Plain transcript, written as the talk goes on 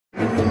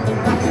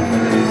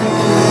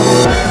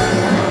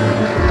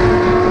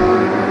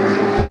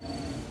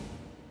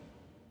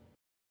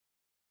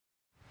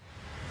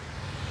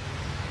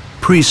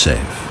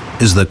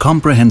Pre-Safe is the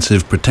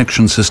comprehensive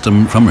protection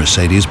system from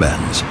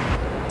Mercedes-Benz.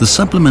 The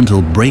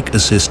supplemental Brake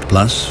Assist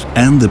Plus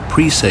and the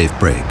Pre-Safe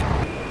brake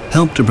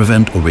help to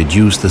prevent or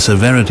reduce the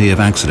severity of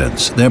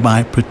accidents,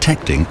 thereby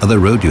protecting other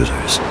road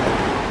users.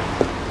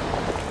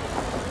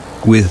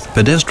 With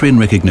pedestrian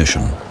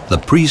recognition,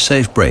 the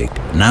Pre-Safe brake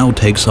now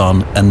takes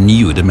on a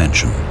new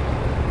dimension.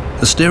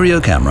 A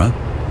stereo camera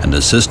and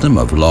a system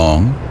of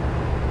long,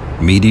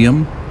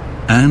 medium,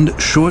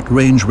 and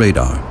short-range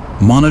radar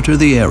monitor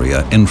the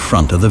area in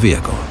front of the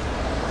vehicle.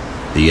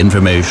 The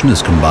information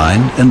is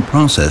combined and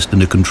processed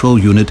in a control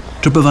unit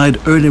to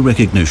provide early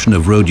recognition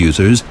of road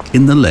users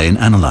in the lane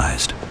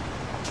analyzed.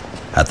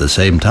 At the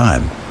same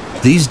time,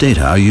 these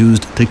data are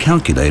used to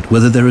calculate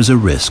whether there is a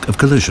risk of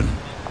collision.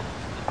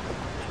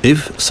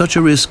 If such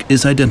a risk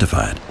is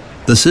identified,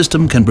 the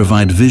system can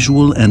provide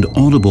visual and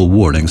audible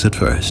warnings at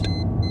first.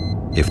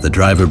 If the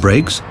driver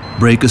brakes,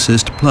 Brake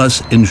Assist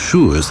Plus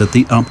ensures that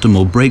the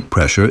optimal brake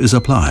pressure is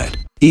applied,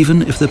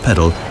 even if the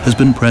pedal has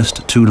been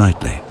pressed too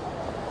lightly.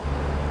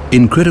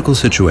 In critical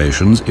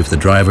situations, if the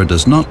driver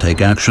does not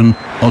take action,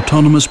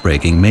 autonomous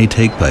braking may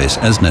take place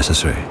as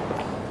necessary.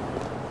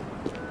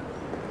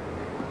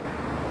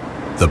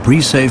 The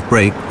Pre-Safe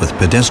brake with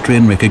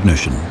pedestrian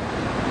recognition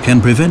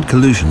can prevent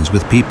collisions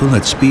with people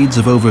at speeds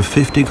of over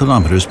 50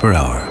 kilometers per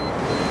hour.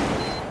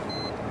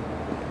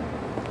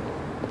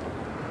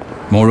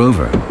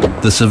 Moreover,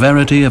 the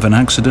severity of an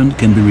accident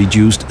can be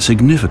reduced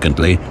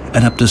significantly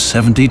at up to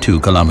 72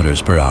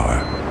 kilometers per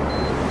hour.